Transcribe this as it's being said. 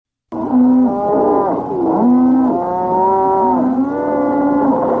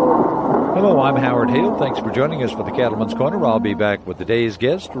I'm Howard Hale. Thanks for joining us for the Cattleman's Corner. I'll be back with today's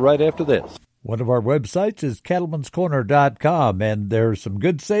guest right after this. One of our websites is cattleman'scorner.com, and there's some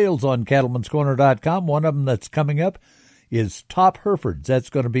good sales on cattleman'scorner.com. One of them that's coming up is Top Herefords. That's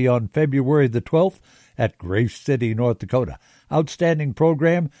going to be on February the 12th at Grace City, North Dakota. Outstanding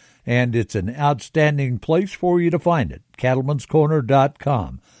program, and it's an outstanding place for you to find it,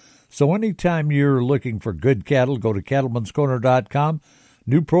 cattleman'scorner.com. So anytime you're looking for good cattle, go to cattleman'scorner.com.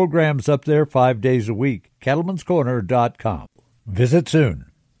 New programs up there 5 days a week, cattleman'scorner.com. Visit soon.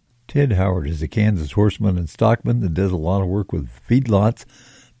 Ted Howard is a Kansas horseman and stockman that does a lot of work with feedlots,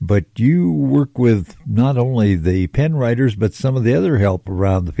 but you work with not only the pen riders, but some of the other help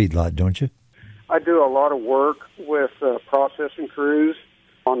around the feedlot, don't you? I do a lot of work with processing crews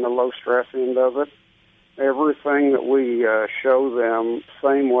on the low-stress end of it. Everything that we show them,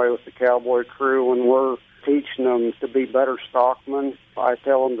 same way with the cowboy crew. When we're teaching them to be better stockmen, I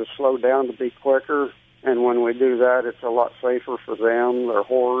tell them to slow down to be quicker. And when we do that, it's a lot safer for them, their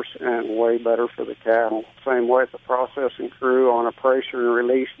horse, and way better for the cattle. Same way with the processing crew on a pressure and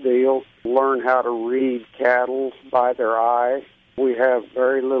release deal. Learn how to read cattle by their eye. We have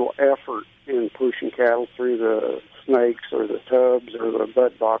very little effort in pushing cattle through the snakes or the tubs or the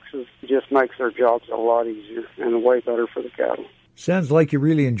bud boxes. It just makes their jobs a lot easier and way better for the cattle. Sounds like you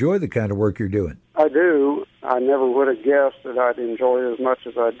really enjoy the kind of work you're doing. I do. I never would have guessed that I'd enjoy it as much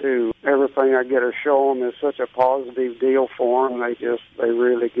as I do. Everything I get to show them is such a positive deal for them. They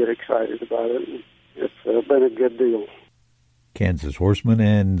really get excited about it. It's been a good deal. Kansas horseman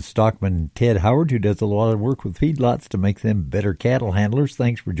and stockman Ted Howard, who does a lot of work with feedlots to make them better cattle handlers.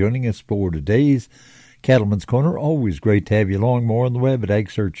 Thanks for joining us for today's Cattleman's Corner. Always great to have you along. More on the web at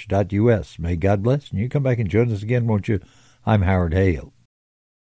agsearch.us. May God bless, and you come back and join us again, won't you? I'm Howard Hale.